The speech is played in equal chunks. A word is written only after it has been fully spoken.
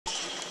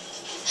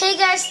Hey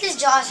guys, this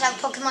is Josh of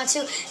Pokemon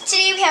 2.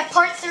 Today we have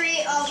part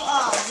 3 of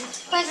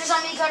Plants vs.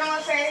 Zombies Garden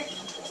Warfare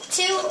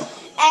 2.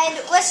 And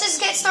let's just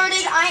get started.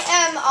 I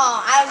don't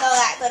know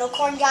that little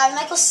corn guy.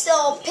 Michael's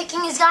still picking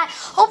his guy.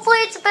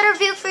 Hopefully it's a better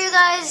view for you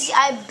guys.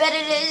 I bet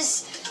it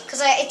is. Because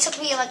it took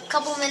me like a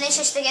couple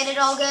minutes just to get it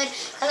all good.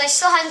 Because I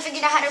still haven't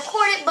figured out how to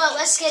record it. But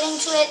let's get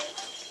into it.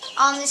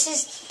 This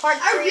is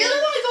part 3. I really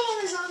want to go on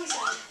the zombie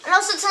side. And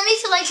also tell me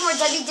if you like more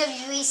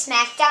WWE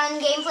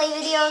SmackDown gameplay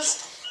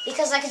videos.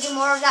 Because I could do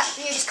more of that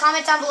for you. Just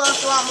comment down below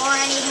if you want more.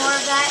 I need more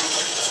of that.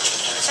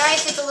 Sorry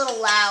if it's a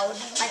little loud.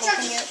 Michael,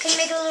 can you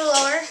make it a little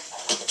lower?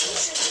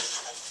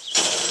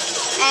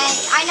 And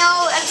I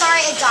know, I'm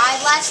sorry it died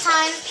last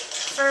time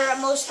for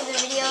most of the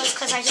videos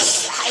because I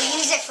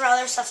use it for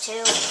other stuff too.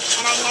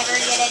 And I never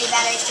get any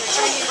batteries to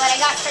recharge it. But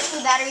I got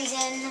new batteries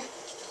in.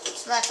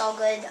 So that's all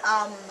good.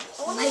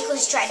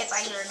 Michael's trying to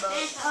find your remote.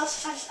 I'll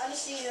just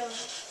see you.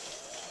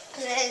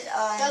 Because it is,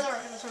 Doesn't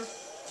work this one.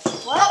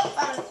 What?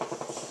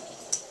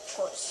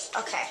 Close.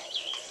 Okay.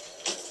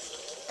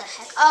 The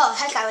heck? Oh,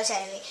 heck, I was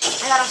ahead of me.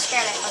 I got all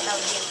scared. I thought that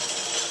was you.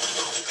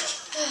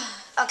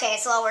 Okay,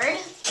 it's lowered.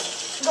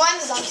 Go on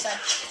the zombie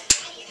side.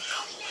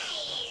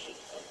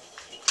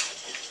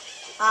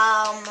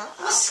 I'm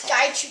a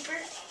sky trooper.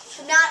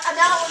 I'm not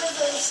one of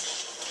those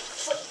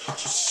foot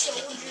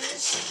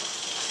soldiers.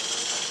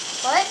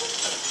 What?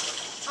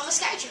 I'm a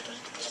sky trooper.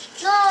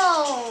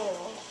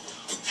 No.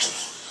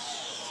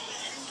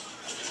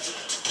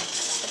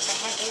 What the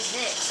heck is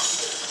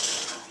this?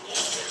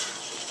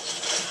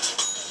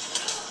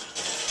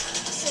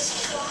 This is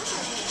fun.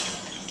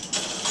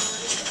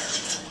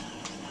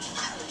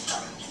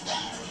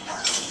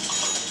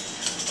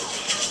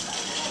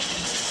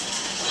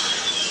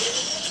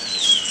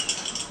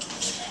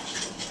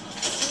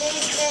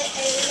 Leave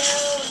it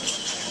alone.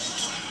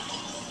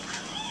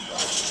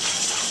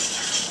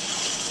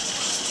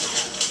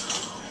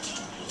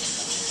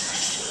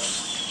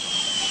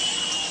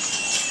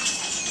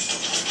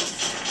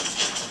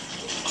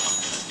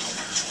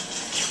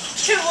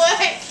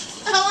 What?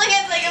 I only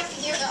had like a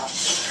few health.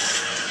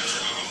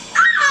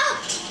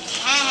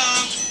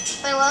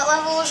 Wait, what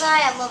level was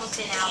I? I'm level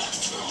 2 now.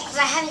 Because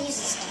I haven't used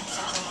this thing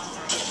for a long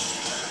time.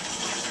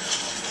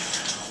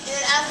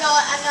 Dude, I'm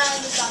not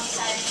on the zombie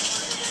side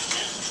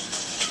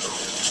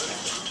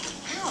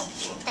Ow. anymore.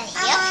 What the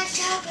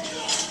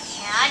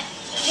heck?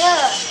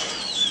 Yeah.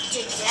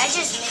 Dude, did I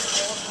just miss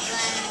both of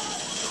them?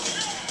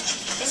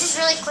 This is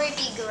really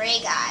creepy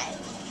gray guy.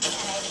 And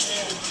I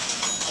did.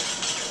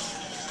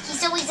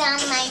 He's always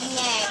on my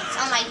neck.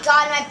 Oh my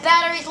god, my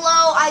battery's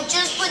low. I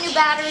just put new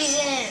batteries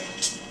in.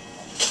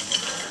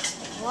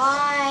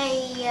 Why?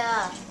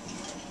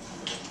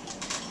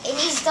 It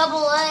needs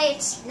AA.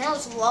 Now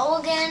it's low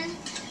again.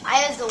 I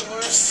have the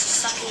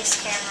worst,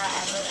 suckiest camera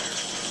ever.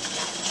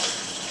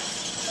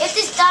 If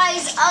this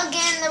dies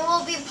again, there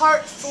will be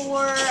part 4.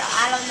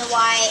 I don't know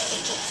why it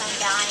keeps on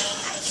dying.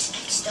 I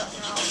just don't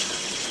know.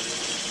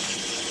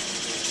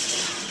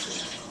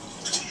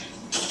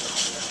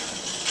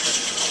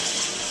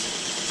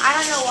 I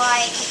don't know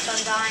why it keeps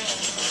on dying.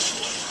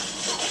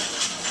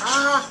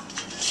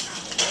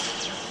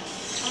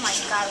 Oh my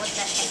god, what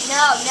the heck?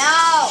 No!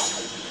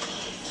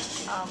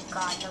 Oh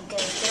god, no,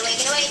 get away.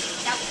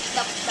 No.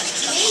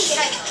 Me?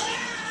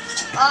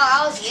 Oh,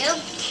 that was you?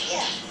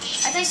 Yeah.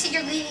 I thought you said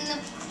you're leaving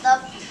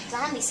the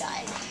zombie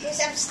side.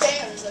 Because I'm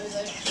staying on the zombie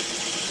side.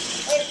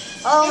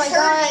 Oh my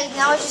god,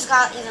 now it just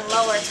got even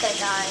lower. It's gonna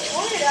die.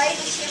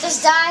 If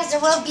this dies, there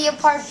will be a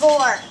part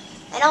 4.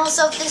 And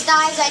also, if this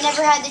dies, I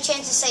never had the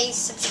chance to say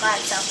subscribe.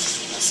 So,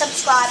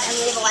 subscribe and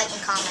leave a like and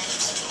comment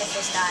if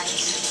this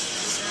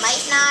dies.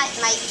 Might not,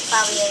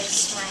 probably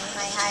is. My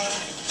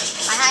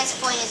highest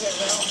point is it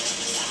will.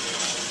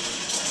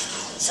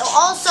 So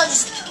also,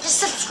 just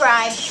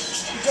subscribe.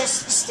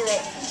 Just do it.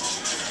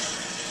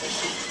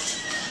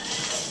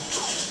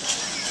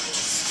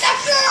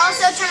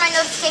 Also, turn my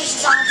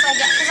notifications on so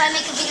because I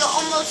make a video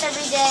almost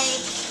every day.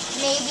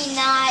 Maybe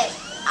not.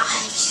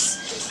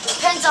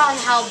 Depends on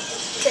how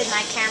good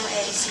my camera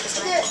is.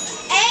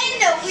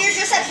 And we're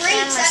just at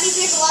breaks. That means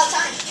we have a lot of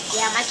time.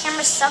 Yeah, my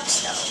camera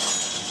sucks though.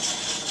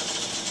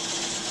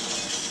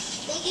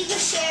 Thank you for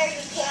sharing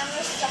your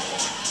camera stuff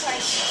and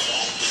price.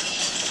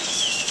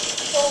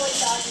 Totally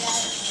dodge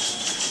that.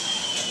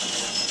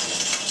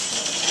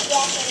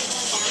 Yeah,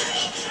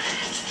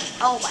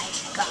 Oh my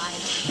god.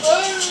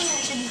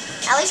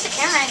 At least the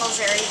camera angle is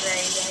very,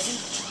 very good.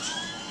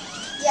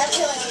 Yeah, I'm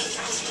killing you.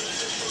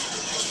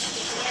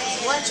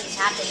 What is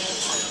happening?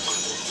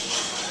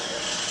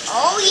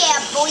 Oh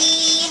yeah, boy!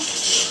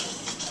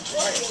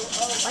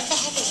 What the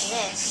heck is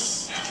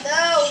this?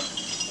 No.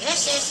 Is this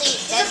seriously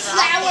It's dead a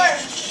flower.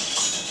 rocket?